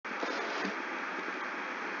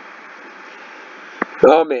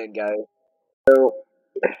Oh man, guys. So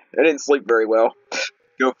I didn't sleep very well.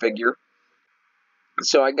 Go figure.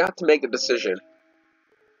 So I got to make a decision.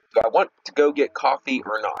 Do I want to go get coffee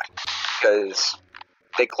or not? Because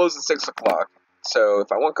they close at 6 o'clock. So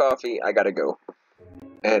if I want coffee, I gotta go.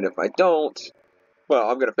 And if I don't, well,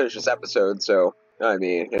 I'm gonna finish this episode. So I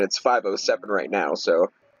mean, and it's 5:07 right now.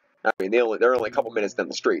 So I mean, they're only a couple minutes down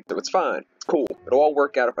the street, so it's fine. It's cool. It'll all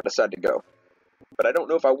work out if I decide to go. But I don't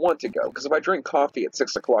know if I want to go because if I drink coffee at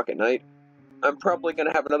 6 o'clock at night, I'm probably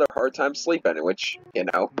gonna have another hard time sleeping, which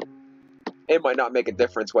it might not make a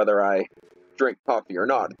difference whether I drink coffee or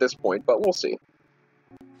not at this point, but we'll see.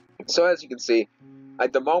 So as you can see, I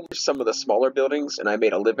demolished some of the smaller buildings and I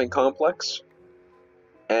made a living complex.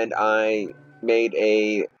 And I made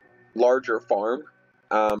a larger farm.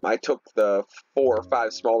 I took the 4 or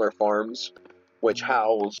 5 smaller farms, which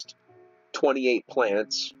housed 28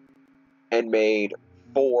 plants, and made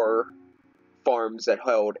 4 farms that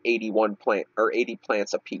held 80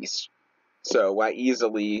 plants apiece. So I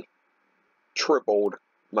easily tripled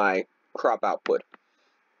my crop output.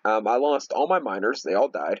 I lost all my miners, they all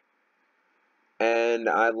died. And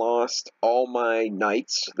I lost all my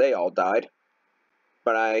knights, they all died.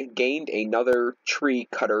 But I gained another tree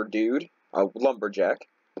cutter dude, a lumberjack,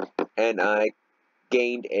 and I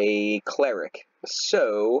gained a cleric.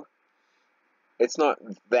 So, it's not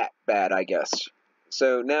that bad, I guess.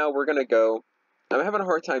 So now we're gonna go. I'm having a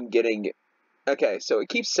hard time getting. Okay, so it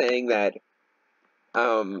keeps saying that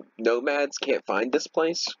nomads can't find this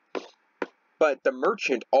place, but the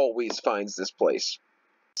merchant always finds this place.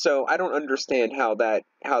 So I don't understand how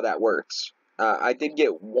that works. I did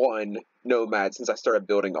get 1 nomad since I started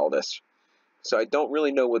building all this, so I don't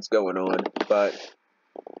really know what's going on. But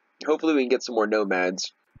hopefully we can get some more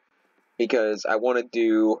nomads because I want to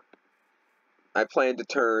do. I plan to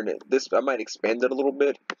turn this. I might expand it a little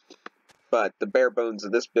bit, but the bare bones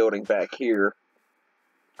of this building back here,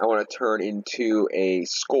 I want to turn into a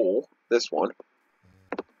school. This one,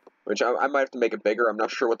 which I might have to make it bigger. I'm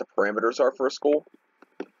not sure what the parameters are for a school.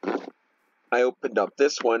 I opened up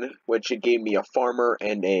this one, which it gave me a farmer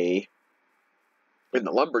and the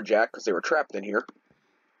lumberjack because they were trapped in here.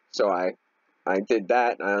 So I did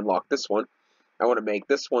that, and I unlocked this one. I want to make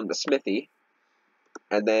this one the smithy,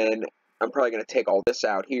 and then I'm probably going to take all this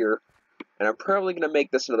out here, and I'm probably going to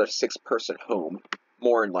make this another 6-person home,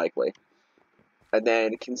 more than likely. And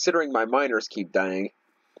then, considering my miners keep dying,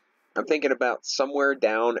 I'm thinking about somewhere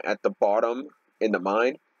down at the bottom in the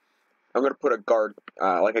mine, I'm going to put a guard,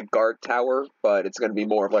 like a guard tower, but it's going to be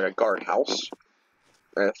more of like a guard house,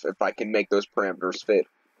 if I can make those parameters fit.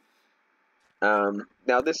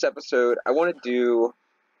 Now this episode, I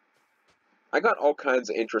got all kinds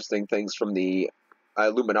of interesting things from the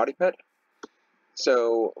Illuminati pet.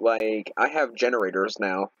 So, like, I have generators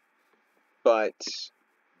now, but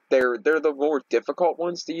they're the more difficult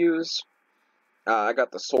ones to use. I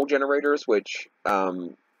got the soul generators, which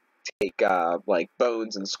take like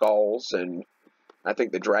bones and skulls, and I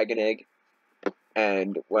think the dragon egg.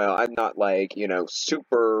 And well, I'm not like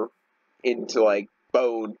super into like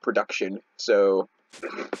bone production, so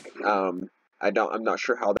I'm not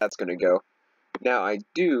sure how that's gonna go. Now I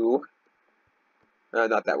do.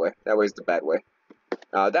 Not that way. That way's the bad way.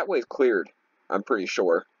 That way's cleared, I'm pretty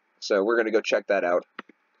sure. So we're gonna go check that out.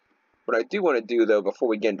 What I do want to do, though, before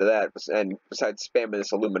we get into that, and besides spamming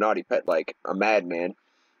this Illuminati pet like a madman,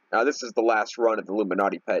 this is the last run of the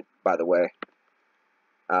Illuminati pet, by the way.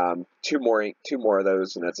 Two more of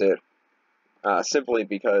those, and that's it. Simply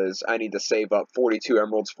because I need to save up 42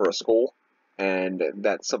 emeralds for a school, and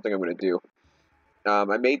that's something I'm going to do.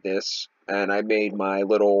 I made this, and I made my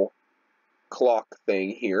little clock thing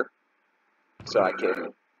here, so I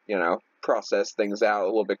can, process things out a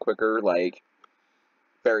little bit quicker, like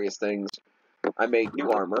various things. I made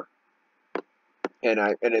new armor, and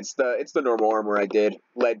it's the normal armor I did: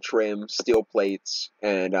 lead trim, steel plates,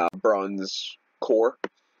 and bronze core.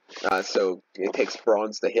 So it takes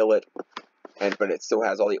bronze to heal it, but it still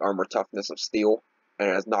has all the armor toughness of steel, and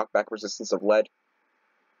it has knockback resistance of lead.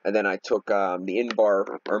 And then I took the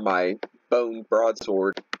Invar, or my bone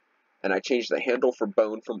broadsword, and I changed the handle for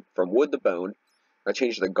bone from wood to bone. I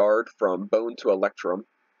changed the guard from bone to electrum,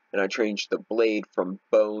 and I changed the blade from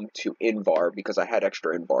bone to Invar because I had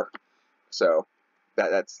extra Invar. So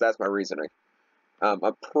that's my reasoning. I'm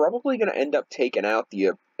probably going to end up taking out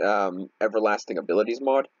the Everlasting Abilities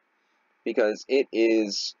mod because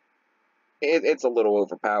it's a little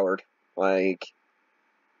overpowered. Like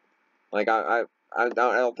I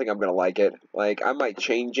don't think I'm gonna like it. Like, I might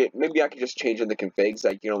change it. Maybe I could just change in the configs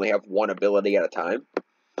that you can only have 1 ability at a time,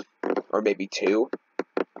 or maybe 2.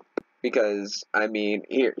 Because I mean,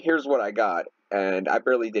 here's what I got. and I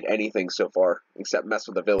barely did anything so far, except mess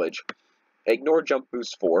with the village. Ignore jump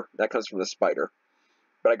boost 4, that comes from the spider.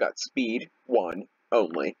 But I got speed 1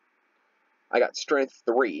 only. I got strength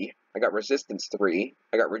 3, I got resistance 3,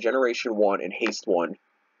 I got regeneration 1 and haste 1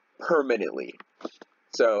 permanently.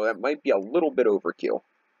 So that might be a little bit overkill.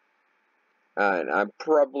 And I'm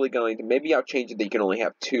probably going to, maybe I'll change it that you can only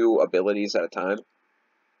have 2 abilities at a time.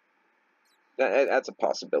 That's a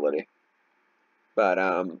possibility. But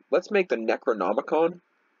let's make the Necronomicon.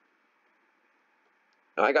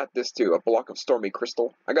 I got this too, a block of Stormy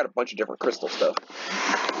Crystal. I got a bunch of different crystal stuff.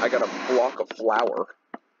 I got a block of flour,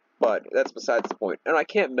 but that's besides the point. And I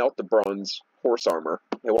can't melt the bronze horse armor.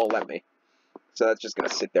 It won't let me. So that's just going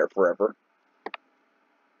to sit there forever.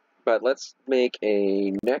 But let's make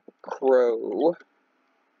a Necronomicon.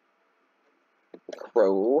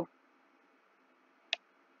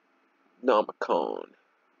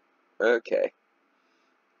 Okay.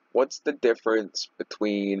 What's the difference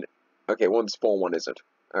between... Okay, one's full, one isn't.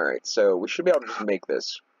 Alright, so we should be able to just make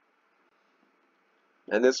this.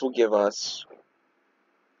 And this will give us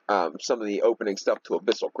some of the opening stuff to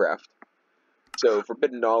Abyssal Craft. So,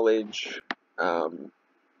 Forbidden Knowledge,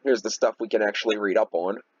 here's the stuff we can actually read up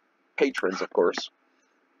on. Patrons, of course.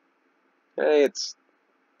 Hey, it's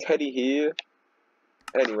Teddy here.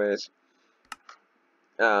 Anyways.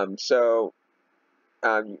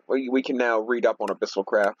 We can now read up on Abyssal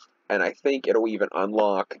Craft, and I think it'll even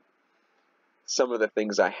unlock some of the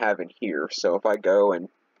things I have in here. So if I go and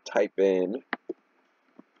type in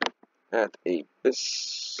at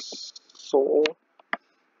Abyssal,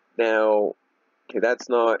 now, okay, that's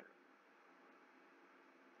not,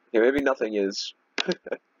 okay, maybe nothing is,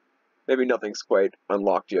 maybe nothing's quite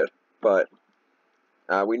unlocked yet, but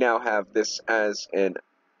we now have this as an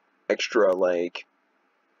extra, like,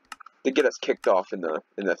 to get us kicked off in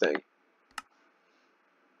the thing.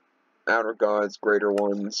 Outer gods, greater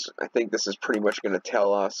ones. I think this is pretty much going to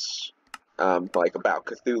tell us, like, about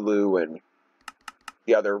Cthulhu and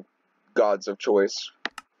the other gods of choice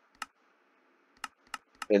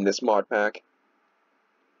in this mod pack.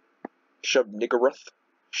 Shub-Niggurath.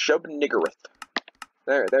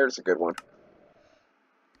 There's a good one.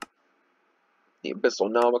 The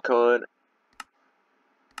Abyssal Nomicon.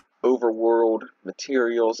 Overworld,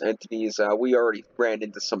 materials, entities. We already ran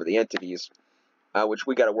into some of the entities, which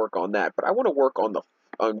we got to work on that. But I want to work on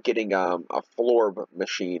getting a Florb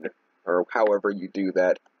machine, or however you do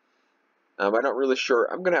that. I'm not really sure.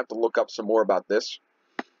 I'm gonna have to look up some more about this,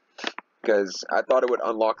 because I thought it would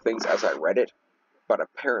unlock things as I read it, but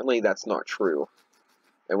apparently that's not true,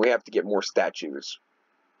 and we have to get more statues.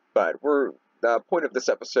 But the point of this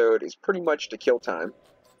episode is pretty much to kill time.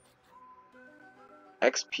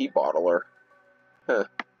 XP bottler. Huh.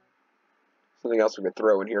 Something else we could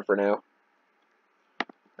throw in here for now.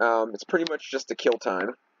 It's pretty much just to kill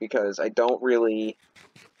time, because I don't really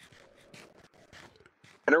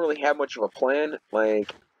have much of a plan.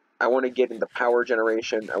 Like, I want to get into power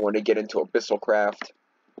generation, I want to get into Abyssal Craft,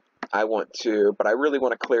 but I really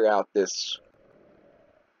want to clear out this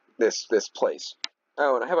place.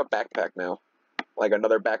 Oh, and I have a backpack now. Like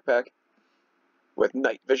another backpack with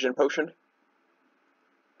night vision potion.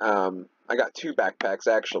 I got 2 backpacks,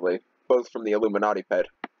 actually, both from the Illuminati pet.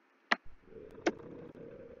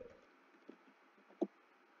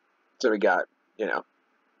 So we got,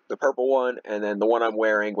 the purple one, and then the one I'm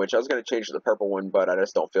wearing, which I was going to change to the purple one, but I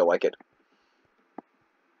just don't feel like it.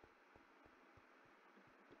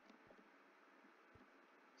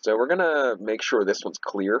 So we're going to make sure this one's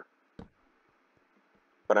clear,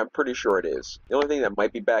 but I'm pretty sure it is. The only thing that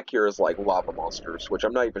might be back here is, like, lava monsters, which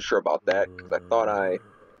I'm not even sure about that, because I thought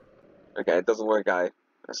okay, it doesn't look like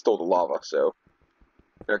I stole the lava, so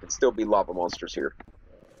there can still be lava monsters here.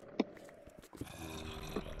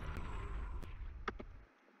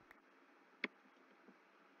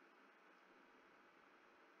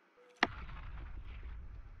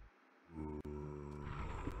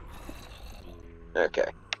 Okay.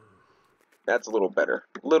 That's a little better.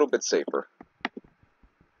 A little bit safer.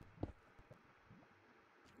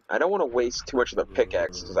 I don't want to waste too much of the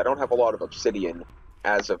pickaxe, because I don't have a lot of obsidian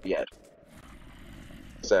as of yet.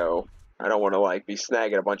 So, I don't want to, like, be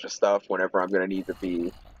snagging a bunch of stuff whenever I'm going to need to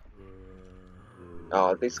be...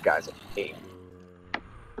 Oh, this guy's a pain.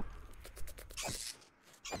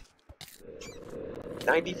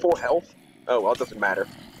 94 health? Oh, well, it doesn't matter.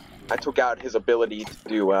 I took out his ability to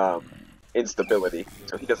do, instability,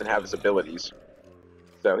 so he doesn't have his abilities.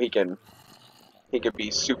 So he can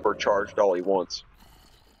be supercharged all he wants.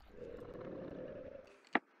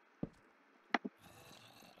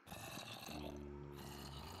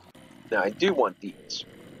 Now, I do want these.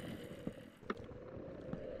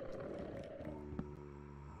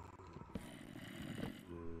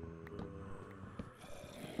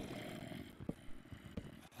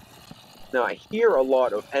 Now, I hear a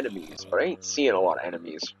lot of enemies, but I ain't seeing a lot of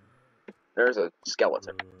enemies. There's a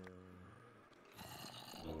skeleton.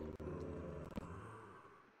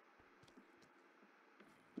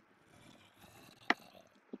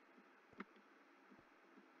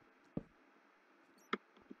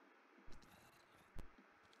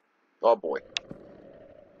 Oh boy.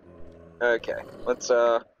 Okay, let's,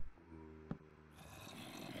 I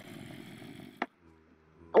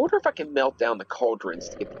wonder if I can melt down the cauldrons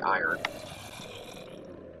to get the iron.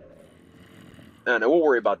 I don't know, we'll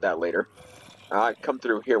worry about that later. I come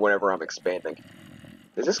through here whenever I'm expanding.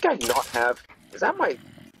 Does this guy not have... Is that my...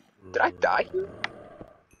 Did I die here?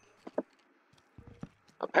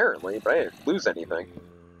 Apparently, but I didn't lose anything.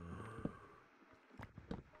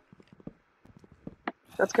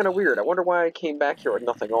 That's kind of weird. I wonder why I came back here with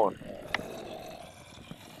nothing on.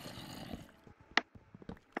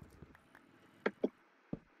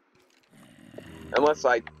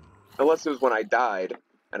 Unless it was when I died,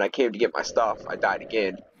 and I came to get my stuff, I died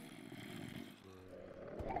again.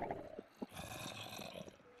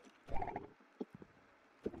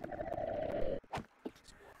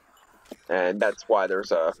 And that's why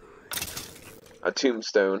there's a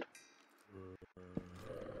tombstone.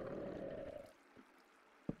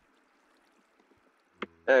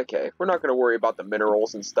 Okay, we're not going to worry about the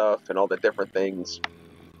minerals and stuff and all the different things.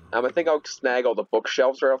 I think I'll snag all the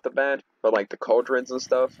bookshelves right off the bat, but like the cauldrons and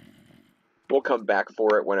stuff, we'll come back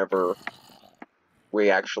for it whenever we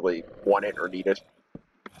actually want it or need it.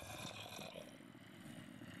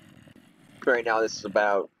 Right now, this is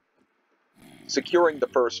about securing the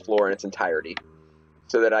first floor in its entirety,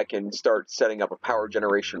 so that I can start setting up a power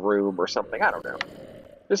generation room or something. I don't know.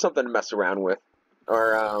 Just something to mess around with.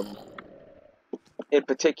 Or, in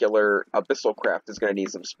particular, Abyssal Craft is going to need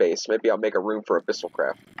some space. Maybe I'll make a room for Abyssal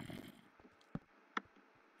Craft.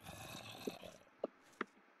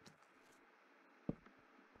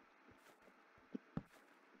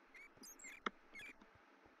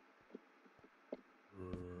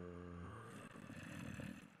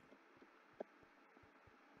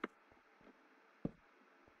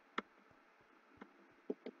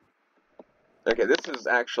 Okay, this is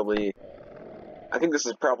actually... I think this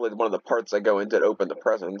is probably one of the parts I go into to open the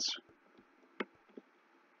presents. It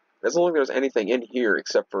doesn't look like there's anything in here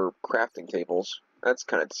except for crafting tables. That's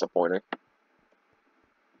kind of disappointing.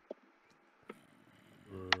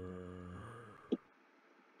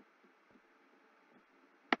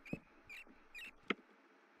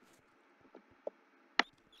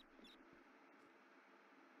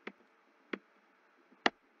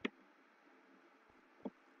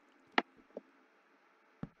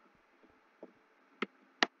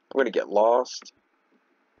 I'm gonna get lost.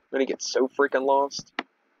 I'm gonna get so freaking lost.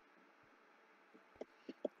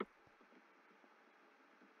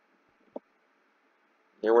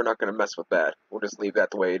 Yeah, we're not gonna mess with that. We'll just leave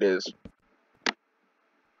that the way it is.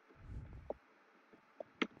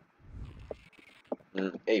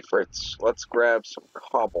 Hey Fritz, let's grab some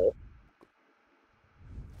cobble.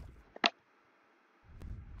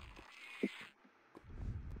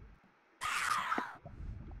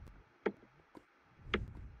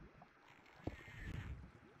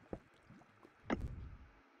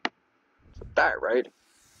 That, right?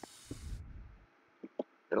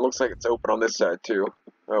 It looks like it's open on this side, too.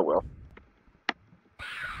 Oh, well.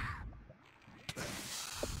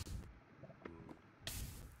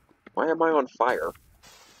 Why am I on fire?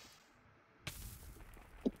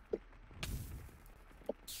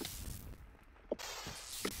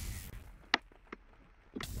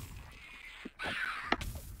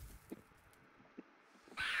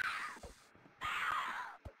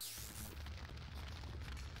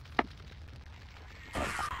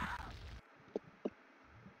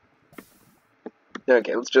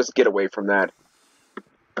 Okay, let's just get away from that.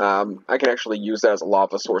 I can actually use that as a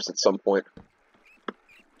lava source at some point.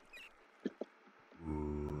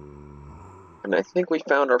 And I think we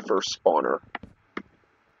found our first spawner.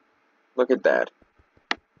 Look at that.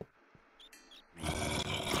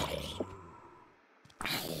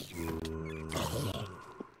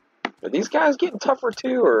 Are these guys getting tougher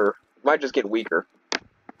too, or am I just getting weaker?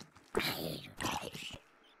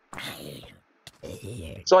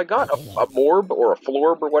 So I got a morb, or a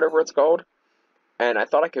florb, or whatever it's called, and I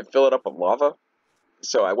thought I could fill it up with lava.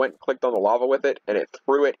 So I went and clicked on the lava with it, and it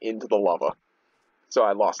threw it into the lava. So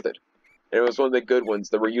I lost it. And it was one of the good ones,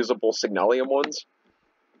 the reusable Signalium ones.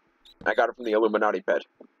 I got it from the Illuminati pet.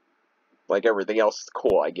 Like everything else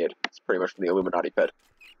cool I get, it's pretty much from the Illuminati pet.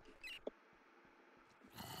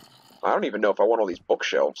 I don't even know if I want all these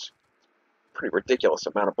bookshelves. Pretty ridiculous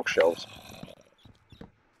amount of bookshelves.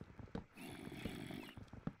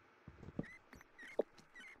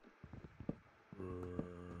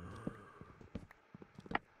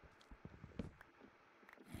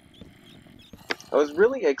 I was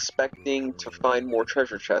really expecting to find more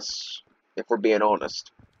treasure chests, if we're being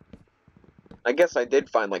honest. I guess I did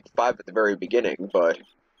find like 5 at the very beginning, but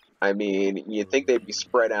I mean, you'd think they'd be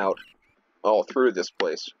spread out all through this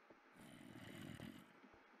place.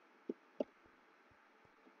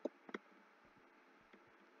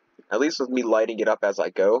 At least with me lighting it up as I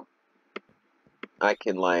go, I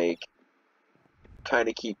can, like, kind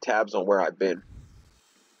of keep tabs on where I've been.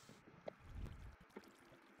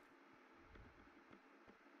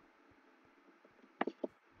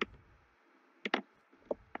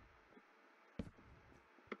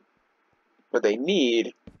 What they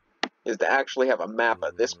need is to actually have a map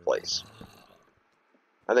of this place.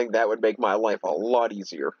 I think that would make my life a lot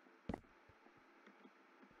easier.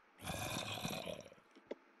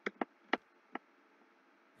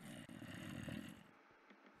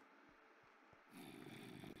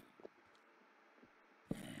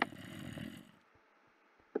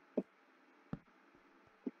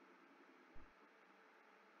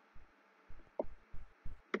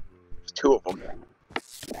 There's 2 of them.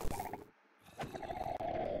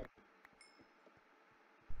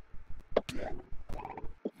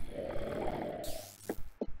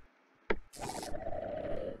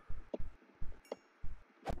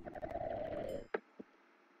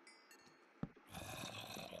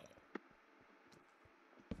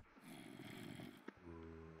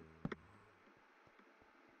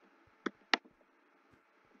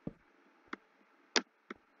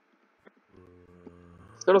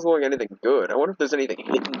 Still doesn't look like anything good. I wonder if there's anything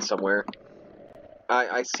hidden somewhere.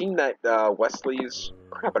 I seen that Wesley's...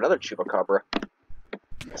 Crap, another Chupacabra.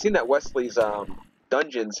 I seen that Wesley's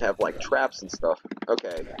dungeons have like traps and stuff.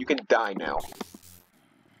 Okay, you can die now.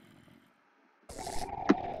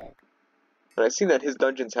 And I seen that his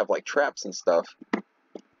dungeons have like traps and stuff.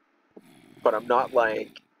 But I'm not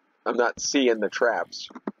seeing the traps.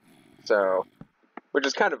 So, which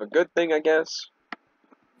is kind of a good thing, I guess.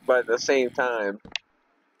 But at the same time,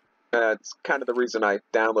 it's kind of the reason I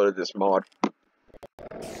downloaded this mod.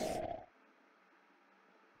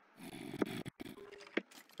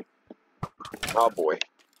 Oh boy.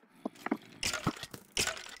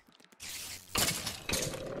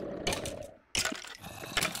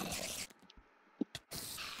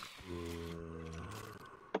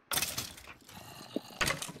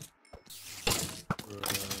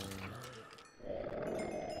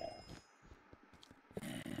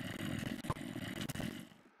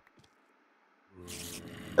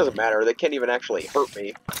 Doesn't matter, they can't even actually hurt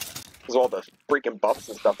me. Because of all the freaking buffs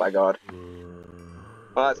and stuff I got.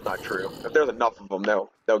 Well, that's not true. If there's enough of them,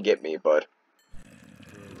 they'll get me, but...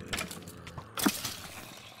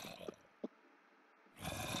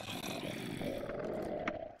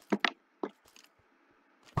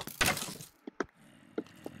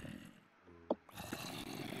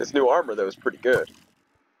 This new armor, though, is pretty good.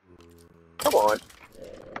 Come on.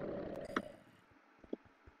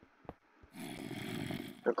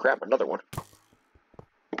 Oh crap, another one.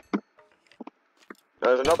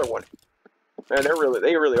 There's another one. Man,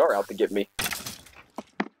 they really are out to get me.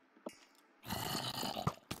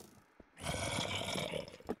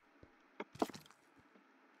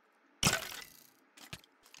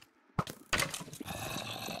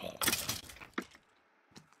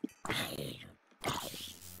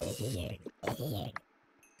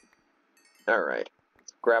 Alright,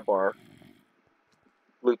 let's grab our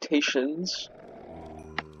lutations.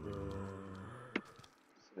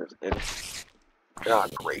 Ah,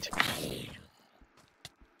 great.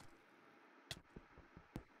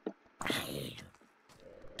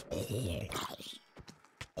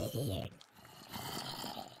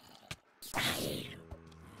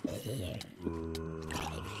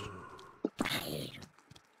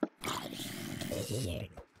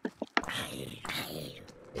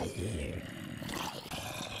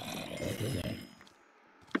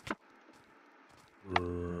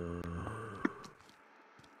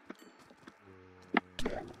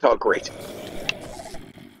 Oh, great.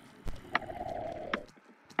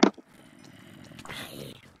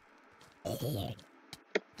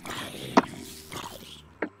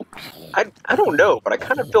 I don't know, but I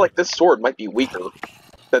kind of feel like this sword might be weaker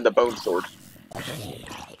than the bone sword.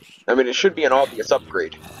 I mean, it should be an obvious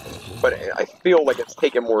upgrade, but I feel like it's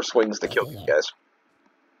taken more swings to kill these guys.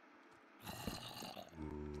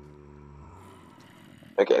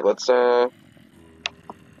 Okay, let's,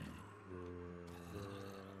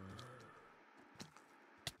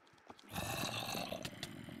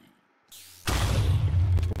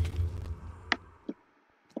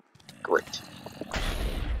 Great.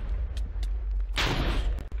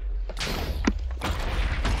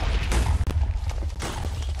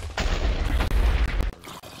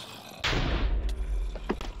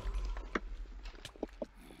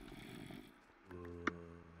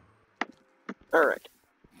 Alright.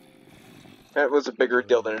 That was a bigger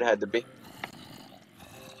deal than it had to be.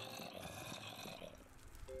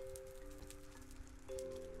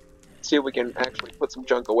 See if we can actually put some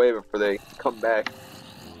junk away before they come back.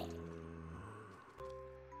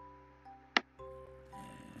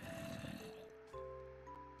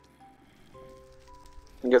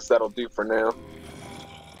 I guess that'll do for now.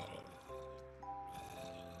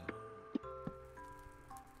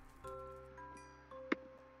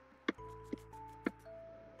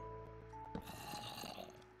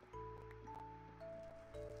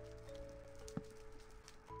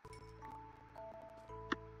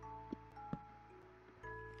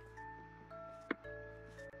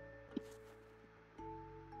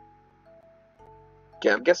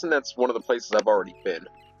 Yeah, I'm guessing that's one of the places I've already been.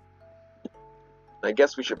 I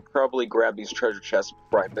guess we should probably grab these treasure chests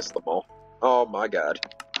before I miss them all. Oh my god.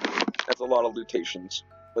 That's a lot of lootations.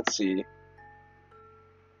 Let's see.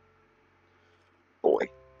 Boy.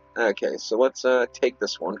 Okay, so let's take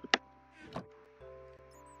this one.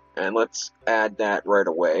 And let's add that right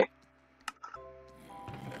away.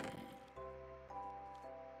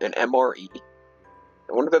 An MRE.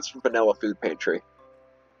 I wonder if that's from Vanilla Food Pantry.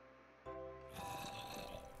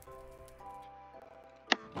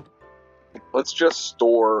 Let's just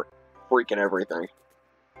store freaking everything.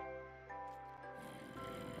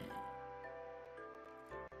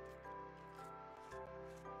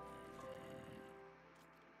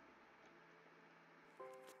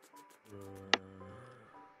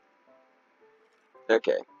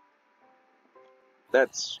 Okay.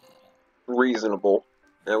 That's reasonable.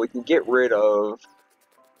 Now we can get rid of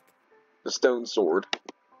the stone sword.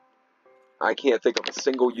 I can't think of a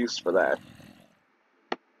single use for that.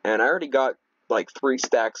 And I already got like 3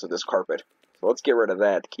 stacks of this carpet. So let's get rid of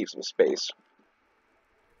that to keep some space.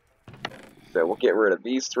 So we'll get rid of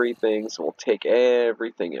these 3 things and we'll take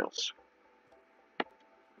everything else.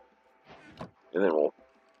 And then we'll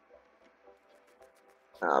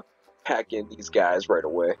pack in these guys right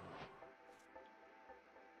away.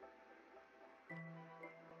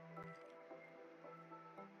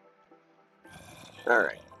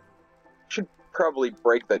 Alright. Should probably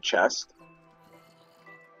break the chest.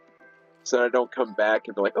 So that I don't come back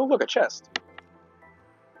and be like, oh look, a chest.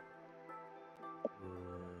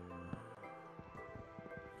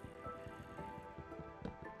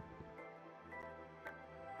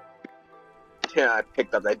 Yeah, I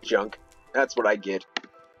picked up that junk. That's what I get.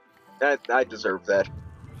 I deserve that.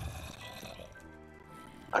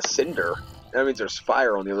 A cinder? That means there's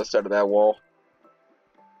fire on the other side of that wall.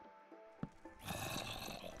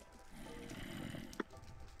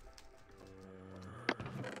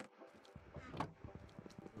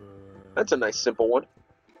 That's a nice simple one.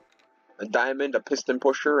 A diamond, a piston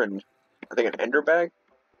pusher, and I think an ender bag.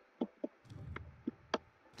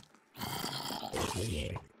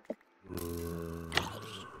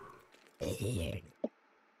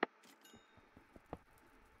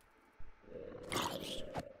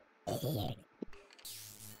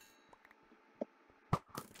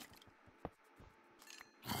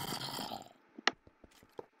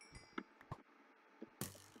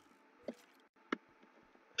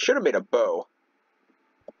 Should have made a bow.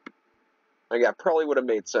 Like, that probably would have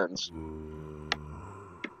made sense.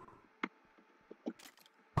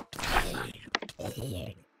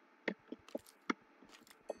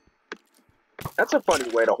 That's a funny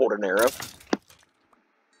way to hold an arrow.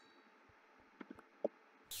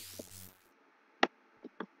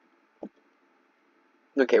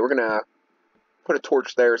 Okay, we're gonna put a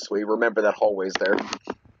torch there so we remember that hallway's there. I'm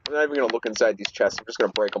not even gonna look inside these chests, I'm just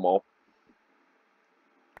gonna break them all.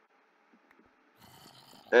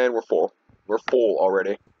 And we're full. We're full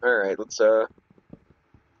already. Alright, let's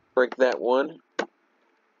break that one.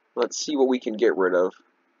 Let's see what we can get rid of.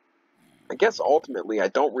 I guess ultimately I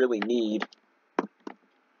don't really need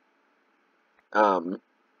the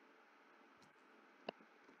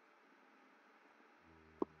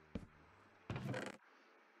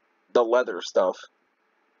leather stuff.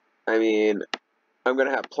 I mean, I'm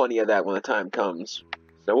gonna have plenty of that when the time comes.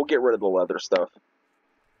 So we'll get rid of the leather stuff.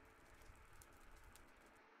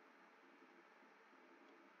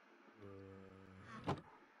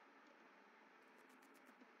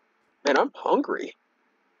 Man, I'm hungry.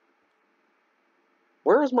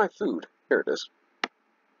 Where is my food? Here it is.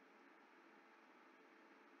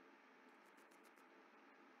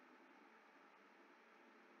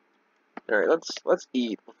 Alright, let's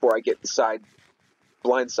eat before I get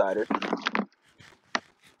blindsided.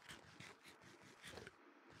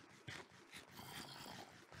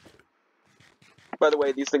 By the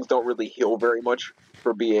way, these things don't really heal very much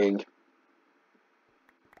for being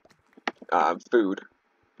food.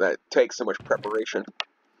 that takes so much preparation.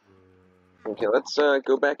 Okay, let's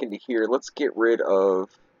go back into here. Let's get rid of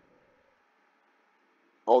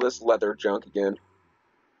all this leather junk again.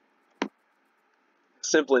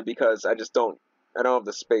 Simply because I don't have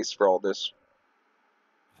the space for all this.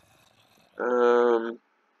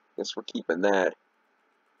 Guess we're keeping that.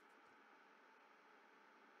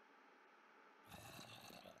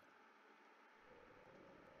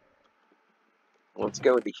 Let's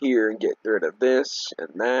go into here and get rid of this and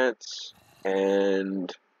that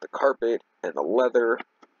and the carpet and the leather.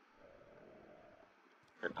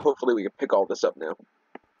 And hopefully we can pick all this up now.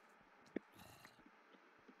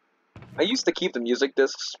 I used to keep the music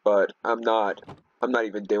discs, but I'm not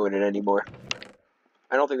even doing it anymore.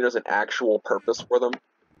 I don't think there's an actual purpose for them,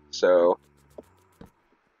 so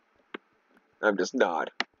I'm just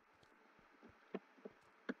not.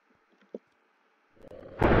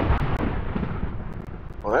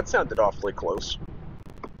 Well, that sounded awfully close.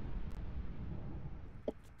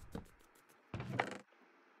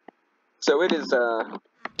 So it is,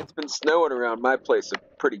 it's been snowing around my place a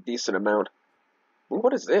pretty decent amount. Ooh,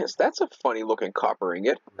 what is this? That's a funny looking copper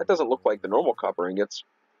ingot. That doesn't look like the normal copper ingots.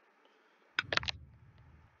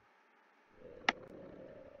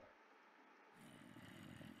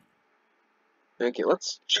 Okay,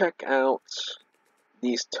 let's check out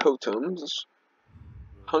these totems.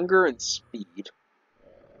 Hunger and speed.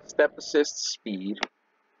 Step assist, speed,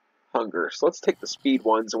 hunger. So let's take the speed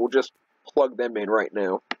ones and we'll just plug them in right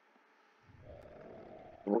now.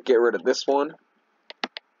 We'll get rid of this one.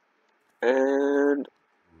 And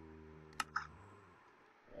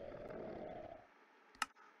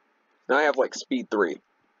now I have like speed 3.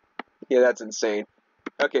 Yeah, that's insane.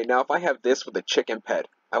 Okay, now if I have this with a chicken pet,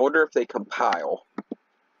 I wonder if they compile.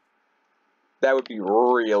 That would be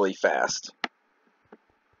really fast.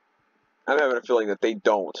 I'm having a feeling that they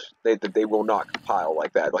don't. That they will not compile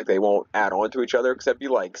like that. Like they won't add on to each other, except be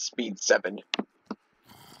like speed 7.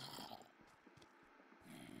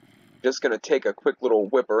 Just gonna take a quick little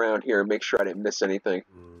whip around here and make sure I didn't miss anything.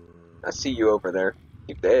 I see you over there.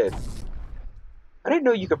 You did. I didn't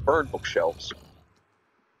know you could burn bookshelves.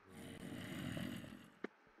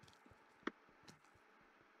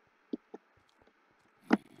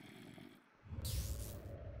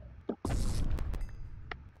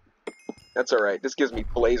 That's alright. This gives me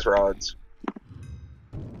blaze rods.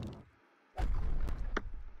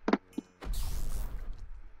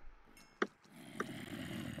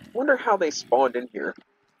 Wonder how they spawned in here.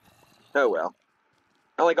 Oh well.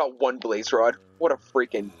 I only got 1 blaze rod. What a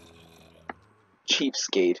freaking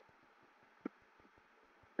cheapskate.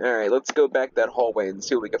 Alright, let's go back that hallway and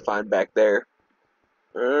see what we can find back there.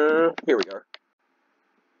 Here we are.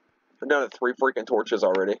 I'm down to 3 freaking torches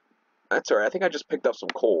already. That's alright, I think I just picked up some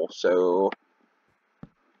coal, so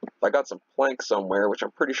if I got some planks somewhere, which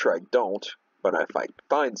I'm pretty sure I don't, but if I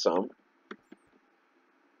find some,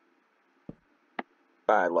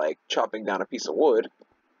 by like chopping down a piece of wood,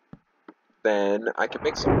 then I can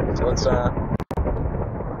make some. So let's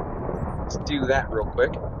do that real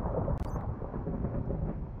quick.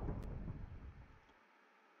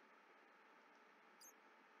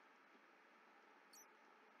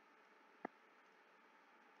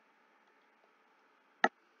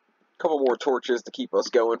 Couple more torches to keep us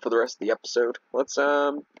going for the rest of the episode. Let's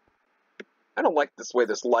I don't like this way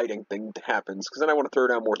this lighting thing happens, because then I want to throw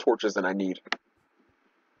down more torches than I need.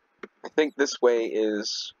 I think this way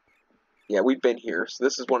is, yeah, we've been here, so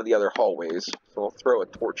this is one of the other hallways. So I'll throw a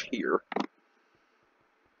torch here.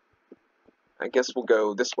 I guess we'll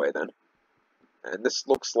go this way then. And this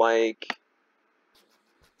looks like,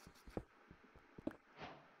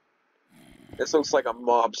 a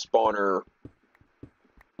mob spawner,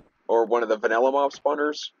 or one of the vanilla mob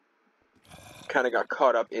spawners. Kind of got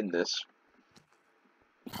caught up in this.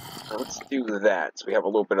 Now let's do that, so we have a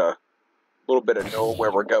little bit of know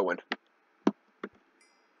where we're going.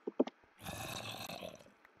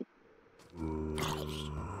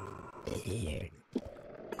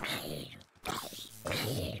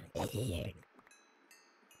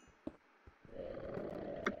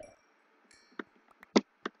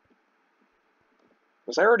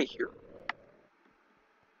 Was I already here?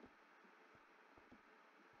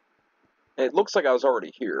 It looks like I was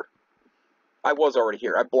already here. I was already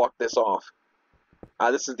here. I blocked this off.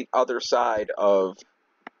 This is the other side of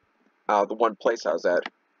the one place I was at.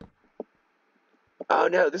 Oh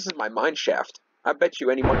no, this is my mine shaft. I bet you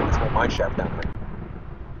anyone wants my mine shaft down there.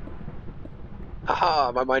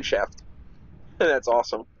 Haha, my mine shaft. That's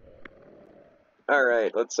awesome.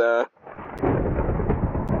 Alright, let's I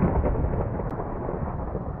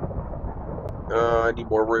need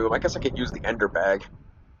more room. I guess I could use the ender bag.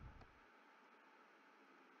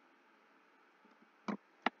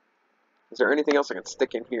 Is there anything else I can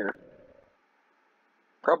stick in here?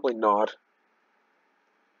 Probably not.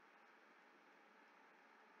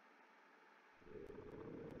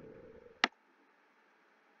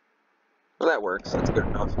 Well, that works. That's good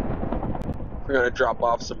enough. We're gonna drop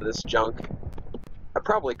off some of this junk. I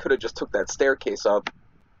probably could have just took that staircase up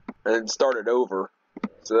and then started over,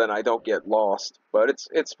 so then I don't get lost. But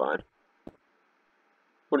it's fine.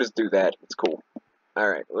 We'll just do that. It's cool. All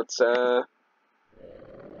right, let's put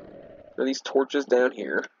these torches down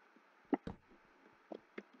here.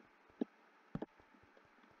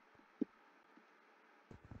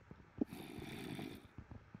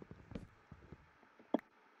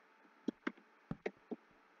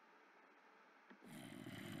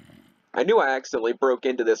 I knew I accidentally broke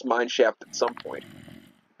into this mine shaft at some point.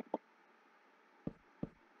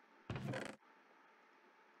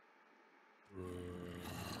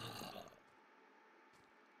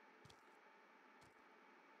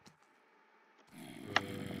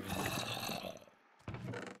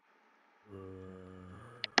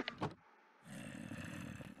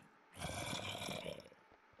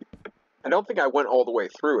 I don't think I went all the way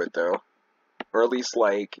through it, though. Or at least,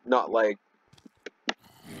 like, not like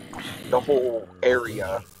the whole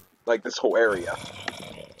area. Like, this whole area.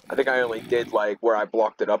 I think I only did, like, where I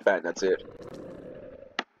blocked it up at, and that's it.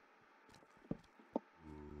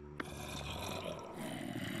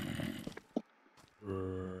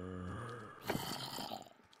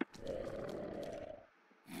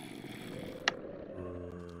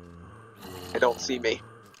 They don't see me.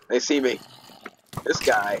 They see me. This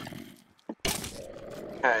guy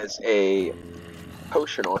has a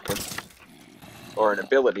potion on him. Or an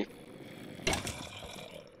ability.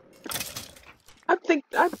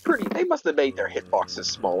 They must have made their hitboxes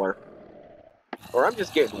smaller. Or I'm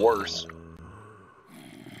just getting worse.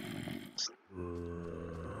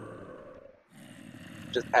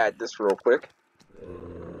 Just add this real quick.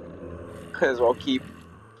 Might as well keep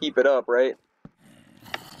it up, right?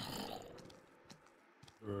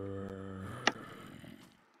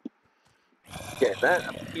 Okay,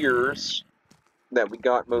 that appears that we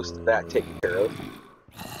got most of that taken care of.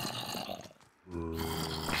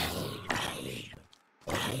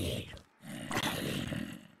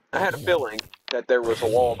 I had a feeling that there was a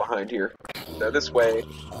wall behind here. So this way,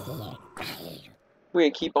 we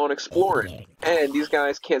can keep on exploring. And these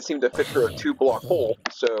guys can't seem to fit through a 2-block hole,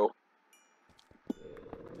 so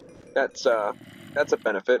that's a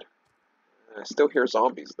benefit. I still hear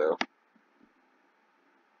zombies though.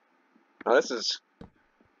 Now this is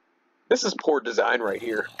poor design right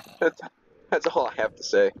here. That's all I have to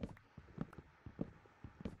say.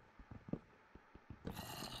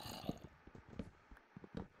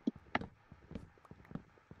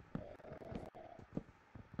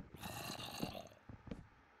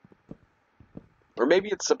 Or maybe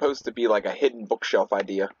it's supposed to be like a hidden bookshelf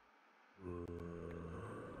idea.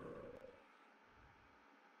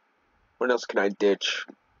 What else can I ditch?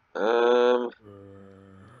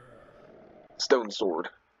 Stone sword.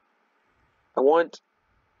 I want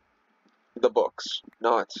the books,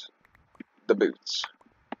 not the boots.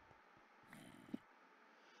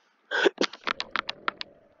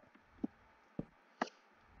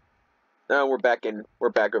 Now we're back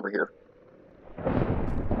over here.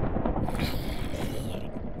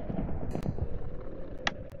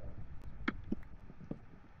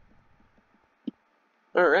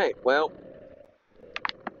 Alright, well,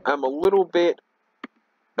 I'm a lot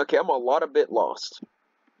bit lost.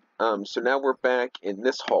 So now we're back in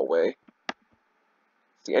this hallway.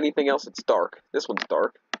 See anything else? It's dark. This one's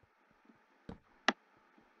dark.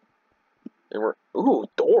 And ooh,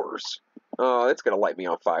 doors. Oh, it's gonna light me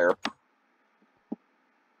on fire.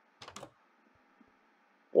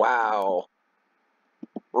 Wow.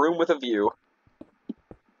 Room with a view.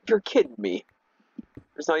 You're kidding me.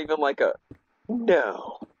 There's not even like a...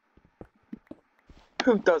 No.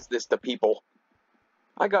 Who does this to people?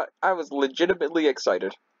 I was legitimately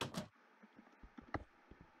excited.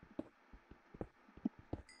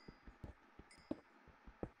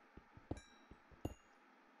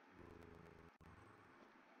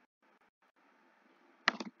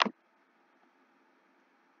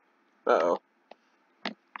 Uh-oh.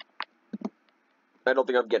 I don't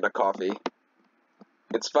think I'm getting a coffee.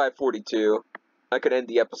 It's 5:42. I could end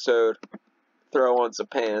the episode, throw on some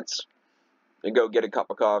pants, and go get a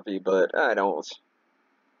cup of coffee, but I don't.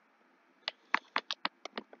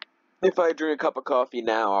 If I drink a cup of coffee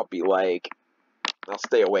now, I'll be like, I'll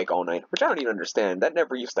stay awake all night, which I don't even understand. That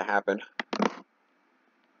never used to happen.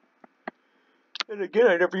 And again,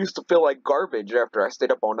 I never used to feel like garbage after I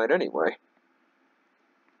stayed up all night anyway.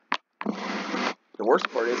 The worst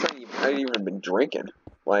part is I ain't even been drinking.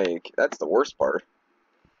 Like, that's the worst part.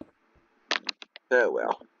 Oh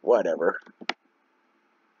well, whatever.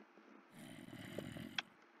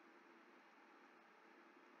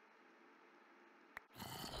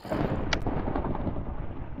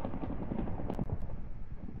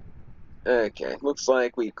 Okay, looks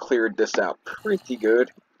like we cleared this out pretty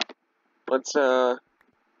good. Let's see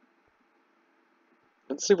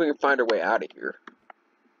if we can find our way out of here.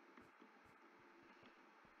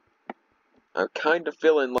 I'm kind of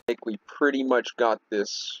feeling like we pretty much got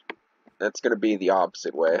this. That's going to be the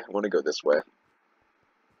opposite way. I want to go this way.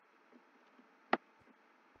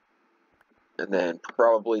 And then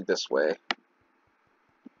probably this way.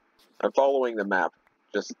 I'm following the map,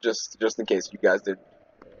 just in case you guys didn't,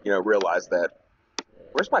 realize that.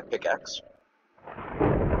 Where's my pickaxe?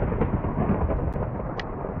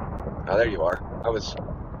 Oh, there you are. I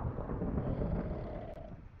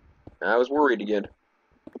was worried again.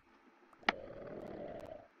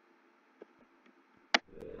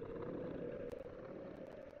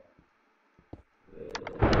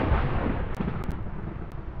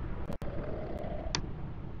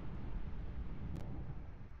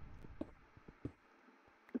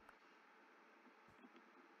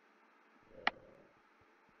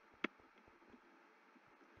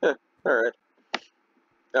 Alright.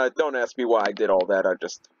 Don't ask me why I did all that, I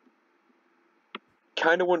just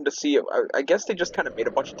kind of wanted to see it. I guess they just kind of made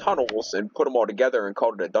a bunch of tunnels and put them all together and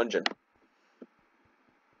called it a dungeon.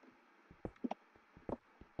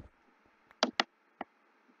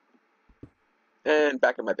 And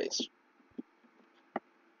back at my base.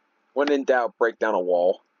 When in doubt, break down a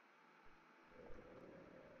wall.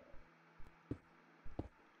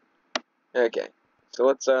 Okay, so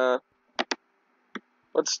let's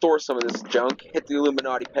store some of this junk, hit the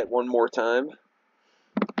Illuminati pet one more time,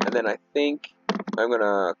 and then I think I'm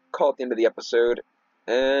gonna call it the end of the episode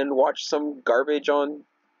and watch some garbage on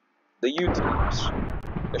the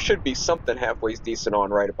YouTubes. There should be something halfway decent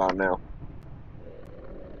on right about now.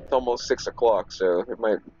 It's almost 6 o'clock, so there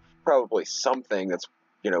might probably something that's,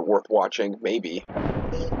 worth watching, maybe.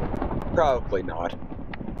 Probably not.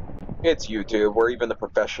 It's YouTube, where even the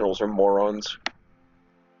professionals are morons.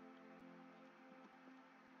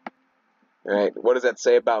 Alright, what does that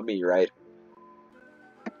say about me, right?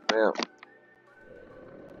 Well,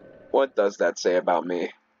 what does that say about me?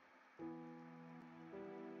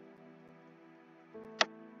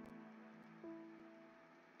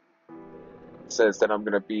 It says that I'm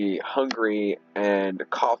gonna be hungry and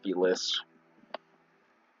coffeeless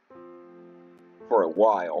for a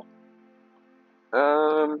while.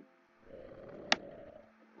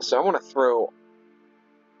 So I want to throw...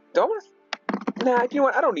 Do I want to... Nah, you know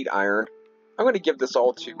what? I don't need iron. I'm going to give this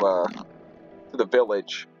all to the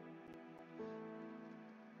village.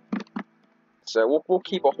 So we'll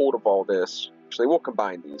keep a hold of all this. Actually, we'll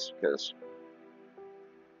combine these, because...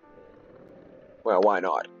 Well, why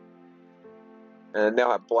not? And now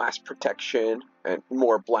I have blast protection, and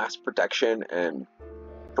more blast protection, and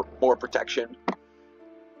more protection.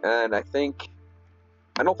 And I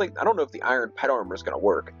don't know if the iron pet armor is going to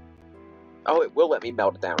work. Oh, it will let me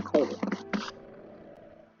melt it down. Cool.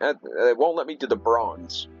 It won't let me do the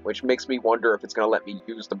bronze, which makes me wonder if it's going to let me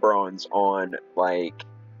use the bronze on, like,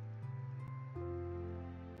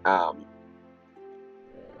 the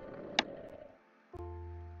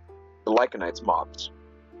Lycanites mobs.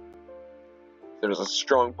 There's a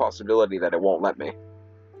strong possibility that it won't let me.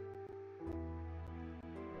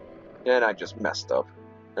 And I just messed up.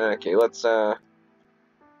 Okay, let's,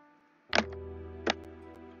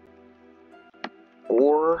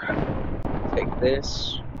 or take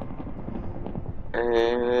this,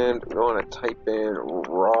 and we want to type in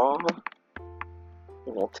raw,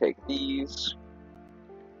 and we'll take these,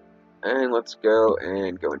 and let's go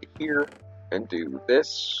into here, and do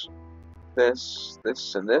this, this,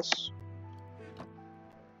 and this.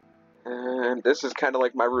 And this is kind of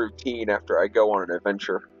like my routine after I go on an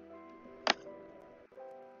adventure.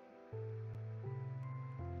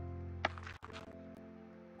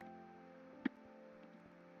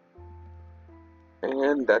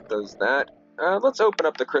 And that does that. Let's open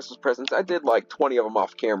up the Christmas presents. I did like 20 of them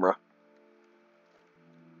off camera.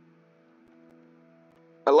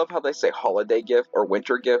 I love how they say holiday gift or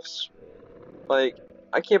winter gifts. Like,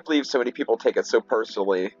 I can't believe so many people take it so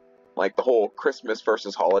personally. Like the whole Christmas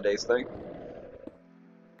versus holidays thing.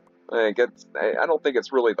 Like, I don't think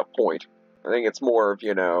it's really the point. I think it's more of,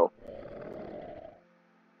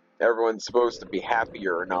 everyone's supposed to be happy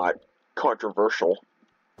or not controversial.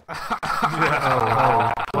 For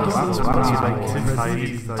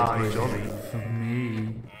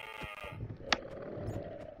me.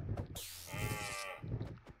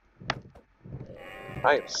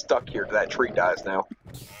 I am stuck here till that tree dies now.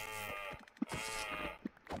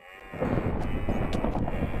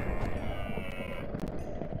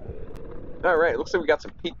 Alright, looks like we got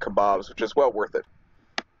some peak kebabs, which is well worth it.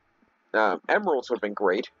 Emeralds would have been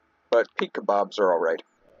great, but peak kebabs are alright.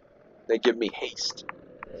 They give me haste,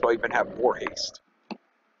 so I even have more haste.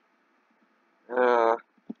 Now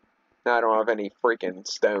I don't have any freaking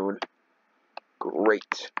stone.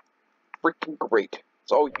 Great. Freaking great.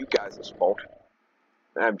 It's all you guys' fault.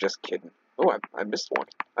 I'm just kidding. Oh, I missed one.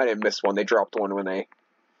 I didn't miss one. They dropped one when they...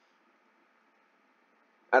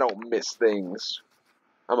 I don't miss things.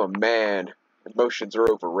 I'm a man. Emotions are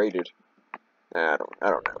overrated. I don't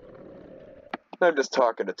know. I'm just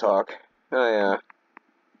talking to talk. Don't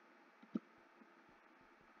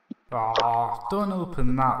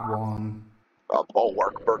open that one. A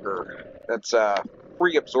bulwark burger. That's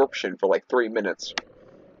free absorption for like 3 minutes.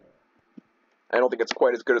 I don't think it's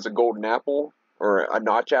quite as good as a golden apple or a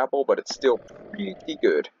notch apple, but it's still pretty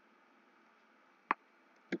good.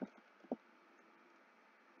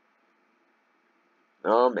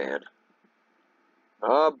 Oh man.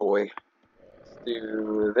 Oh boy. Let's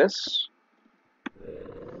do this.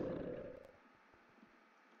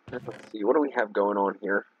 Let's see, what do we have going on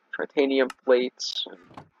here? Titanium plates,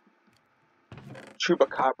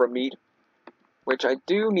 chupacabra meat, which I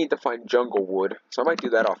do need to find jungle wood, so I might do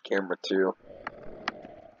that off camera too.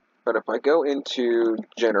 But if I go into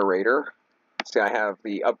generator, see I have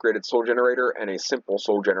the upgraded soul generator and a simple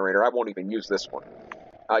soul generator. I won't even use this one.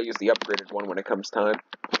 I'll use the upgraded one when it comes time.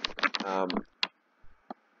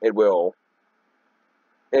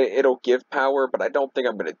 It'll give power, but I don't think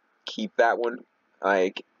I'm gonna keep that one.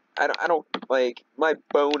 Like, I don't like, my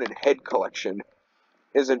bone and head collection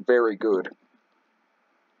isn't very good.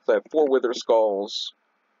 So I have 4 wither skulls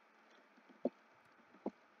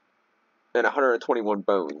and 121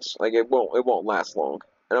 bones. Like, it won't last long.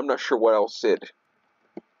 And I'm not sure what else it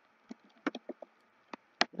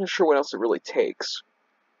really takes.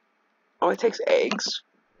 Oh, it takes eggs?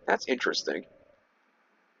 That's interesting.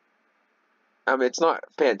 I mean, it's not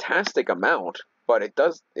a fantastic amount, but it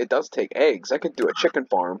does take eggs. I could do a chicken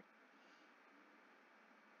farm.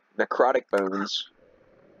 Necrotic bones.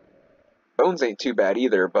 Bones ain't too bad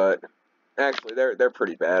either, but actually they're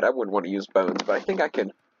pretty bad. I wouldn't want to use bones, but I think I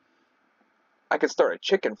can start a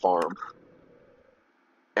chicken farm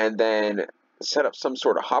and then set up some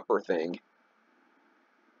sort of hopper thing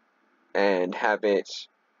and have it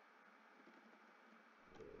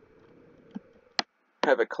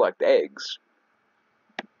collect eggs.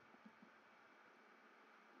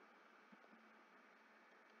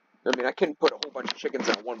 I mean, I can put a whole bunch of chickens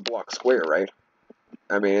on 1 block square, right?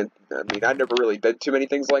 I mean, I never really did too many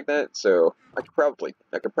things like that, so I could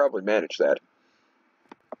probably manage that.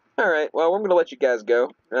 Alright, well, I'm going to let you guys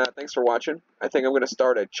go. Thanks for watching. I think I'm going to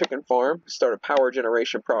start a chicken farm, start a power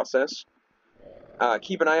generation process.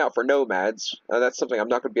 Keep an eye out for nomads. That's something I'm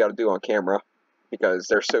not going to be able to do on camera, because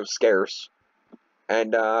they're so scarce.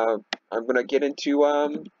 And, I'm going to get into,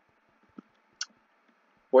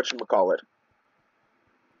 whatchamacallit.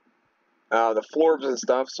 The floors and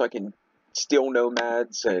stuff, so I can steal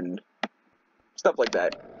nomads and stuff like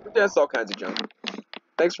that. Just all kinds of junk.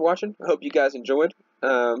 Thanks for watching. I hope you guys enjoyed.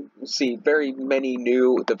 We'll see very many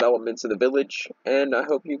new developments in the village, and I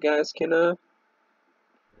hope you guys can,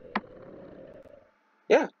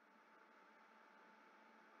 yeah.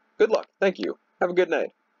 Good luck. Thank you. Have a good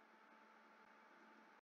night.